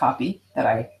has copy that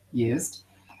I used.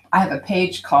 I have a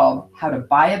page called How to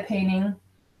Buy a Painting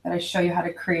that I show you how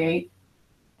to create.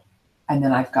 And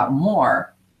then I've got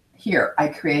more here. I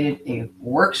created a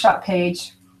workshop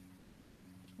page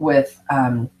with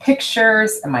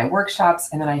pictures and my workshops.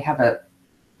 And then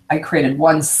I created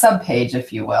one sub page,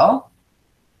 if you will,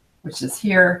 which is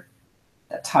here,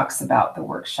 that talks about the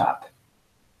workshop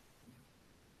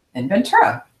in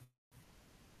Ventura.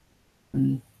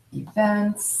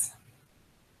 Events.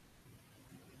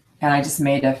 And I just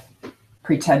made a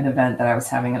pretend event that I was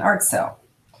having an art sale.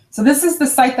 So this is the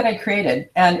site that I created,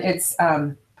 and it's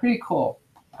pretty cool,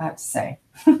 I have to say,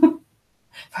 if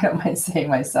I don't mind saying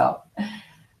myself.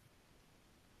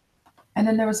 And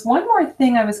then there was one more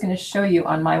thing I was going to show you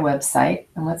on my website,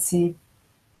 and let's see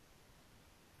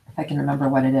if I can remember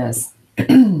what it is.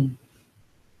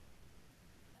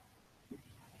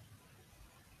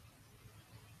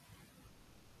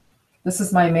 This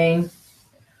is my main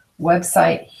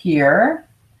website here.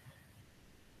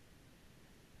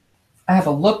 I have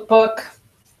a lookbook,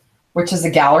 which is a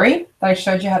gallery that I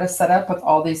showed you how to set up with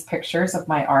all these pictures of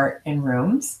my art in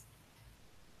rooms,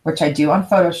 which I do on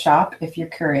Photoshop if you're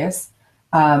curious.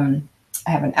 I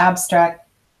have an abstract,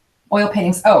 oil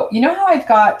paintings. Oh, you know how I've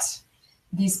got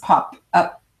these pop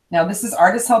up? Now this is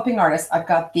Artists Helping Artists. I've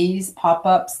got these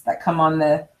pop-ups that come on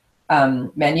the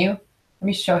menu. Let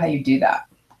me show how you do that.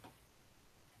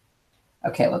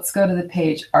 Okay, let's go to the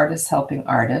page Artists Helping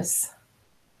Artists.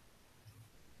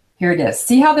 Here it is.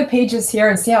 See how the page is here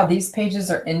and see how these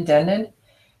pages are indented?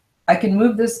 I can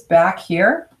move this back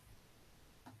here.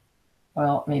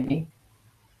 Well, maybe.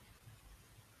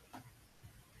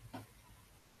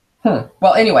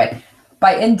 Well, anyway,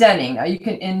 by indenting, you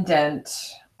can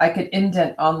indent. I could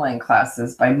indent online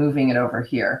classes by moving it over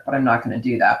here, but I'm not going to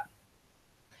do that.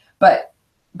 But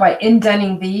by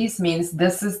indenting these means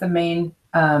this is the main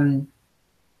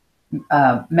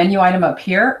menu item up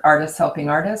here, Artists Helping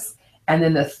Artists. And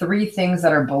then the 3 things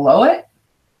that are below it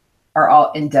are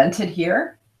all indented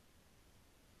here.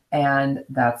 And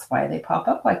that's why they pop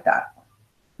up like that,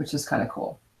 which is kind of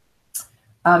cool.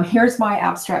 Here's my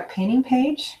abstract painting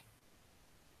page.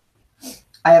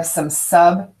 I have some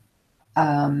sub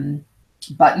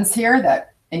buttons here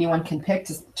that anyone can pick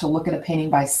to look at a painting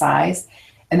by size.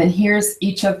 And then here's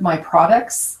each of my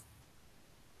products,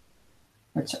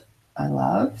 which I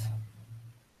love.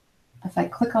 If I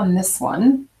click on this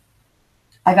one,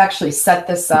 I've actually set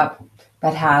this up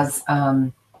that has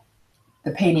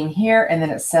the painting here, and then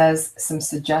it says some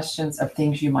suggestions of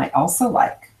things you might also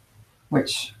like,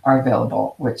 which are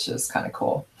available, which is kind of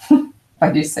cool. If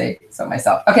I do say so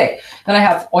myself. Okay, then I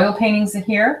have oil paintings in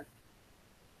here.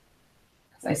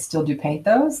 I still do paint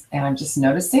those, and I'm just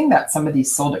noticing that some of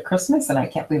these sold at Christmas, and I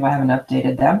can't believe I haven't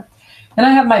updated them. And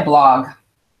I have my blog.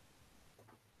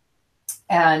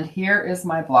 And here is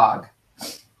my blog.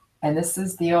 And this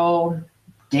is the old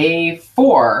day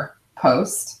 4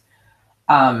 post.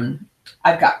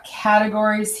 I've got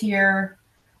categories here.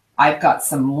 I've got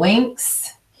some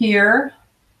links here.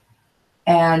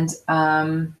 And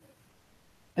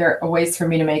there are ways for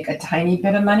me to make a tiny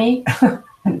bit of money.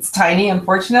 It's tiny,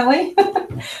 unfortunately,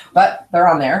 but they're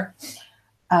on there.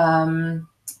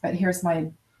 But here's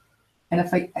my, and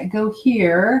if I go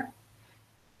here,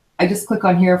 I just click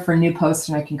on here for new post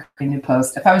and I can create a new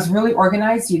post. If I was really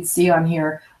organized, you'd see on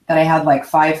here that I had like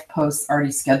 5 posts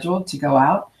already scheduled to go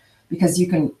out, because you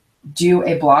can do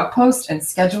a blog post and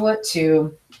schedule it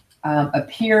to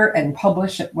appear and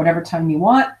publish at whatever time you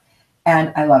want.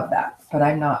 And I love that, but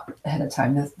I'm not ahead of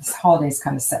time. This holidays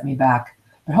kind of set me back.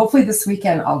 But hopefully this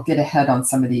weekend I'll get ahead on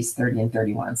some of these 30 and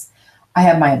 30 ones. I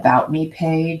have my About Me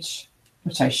page,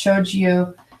 which I showed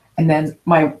you. And then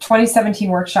my 2017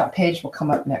 workshop page will come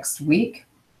up next week.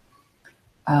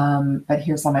 But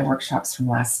here's all my workshops from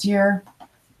last year.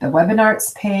 The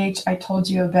webinars page I told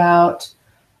you about.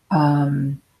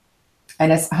 And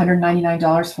it's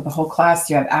 $199 for the whole class.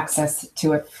 You have access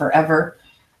to it forever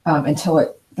until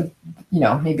it,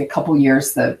 maybe a couple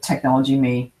years, the technology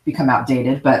may become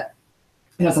outdated. But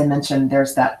as I mentioned,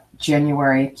 there's that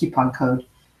January coupon code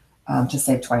to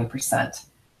save 20%.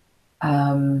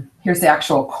 Here's the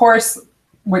actual course,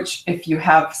 which if you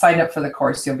have signed up for the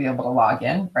course, you'll be able to log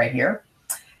in right here.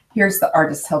 Here's the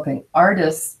Artists Helping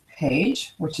Artists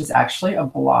page, which is actually a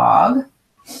blog.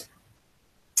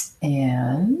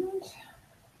 And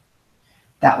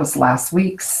that was last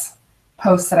week's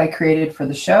post that I created for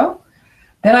the show.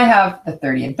 Then I have the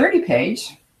 30 and 30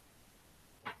 page,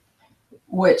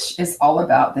 which is all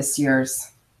about this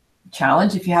year's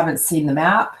challenge. If you haven't seen the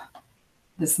map,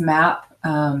 this map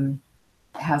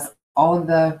has all of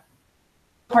the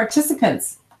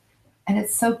participants. And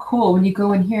it's so cool when you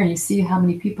go in here and you see how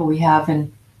many people we have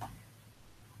in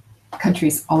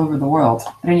countries all over the world.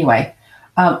 But anyway,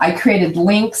 I created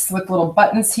links with little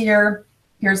buttons here.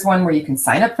 Here's one where you can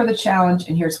sign up for the challenge,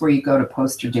 and here's where you go to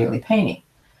post your daily painting.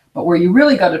 But where you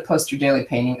really go to post your daily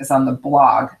painting is on the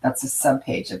blog. That's a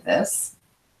subpage of this.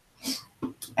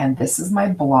 And this is my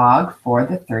blog for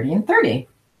the 30 and 30.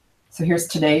 So here's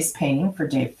today's painting for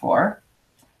day 4.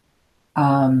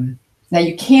 Now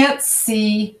you can't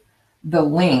see the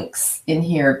links in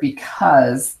here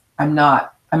because I'm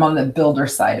on the builder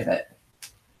side of it.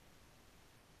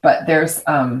 But there's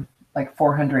like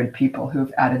 400 people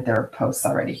who've added their posts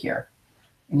already here.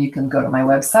 And you can go to my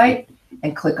website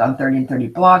and click on 30 and 30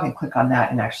 blog and click on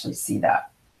that and actually see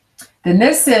that. Then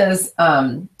this is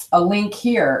a link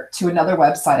here to another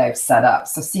website I've set up.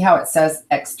 So see how it says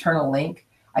external link?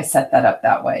 I set that up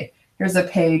that way. Here's a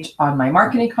page on my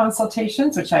marketing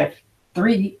consultations, which I have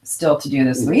 3 still to do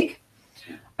this week.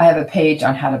 I have a page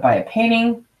on how to buy a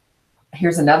painting.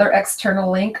 Here's another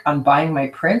external link on buying my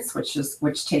prints,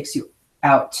 which takes you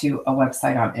out to a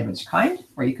website on ImageKind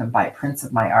where you can buy prints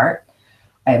of my art.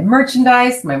 I have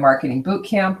merchandise, my marketing boot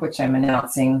camp, which I'm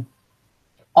announcing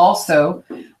also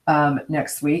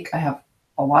next week. I have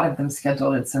a lot of them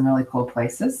scheduled in some really cool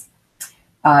places.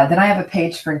 Then I have a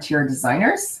page for interior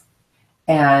designers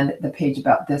and the page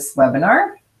about this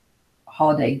webinar,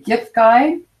 holiday gift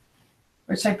guide,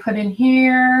 which I put in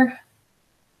here.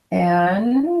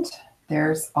 And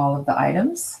there's all of the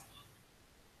items,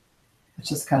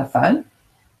 which is kind of fun.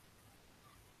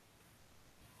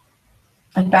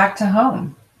 And back to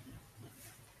home.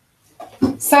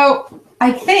 So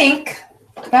I think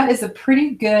that is a pretty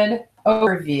good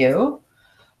overview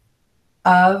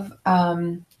of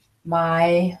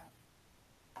my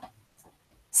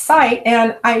site.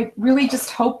 And I really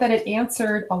just hope that it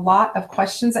answered a lot of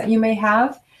questions that you may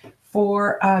have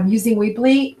for using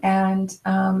Weebly. And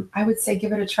I would say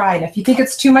give it a try. And if you think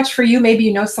it's too much for you, maybe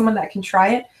you know someone that can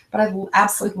try it. But I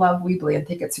absolutely love Weebly and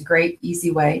think it's a great, easy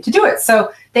way to do it.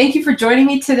 So thank you for joining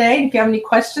me today. If you have any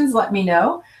questions, let me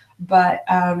know. But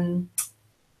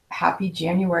happy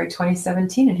January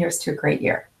 2017, and here's to a great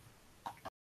year.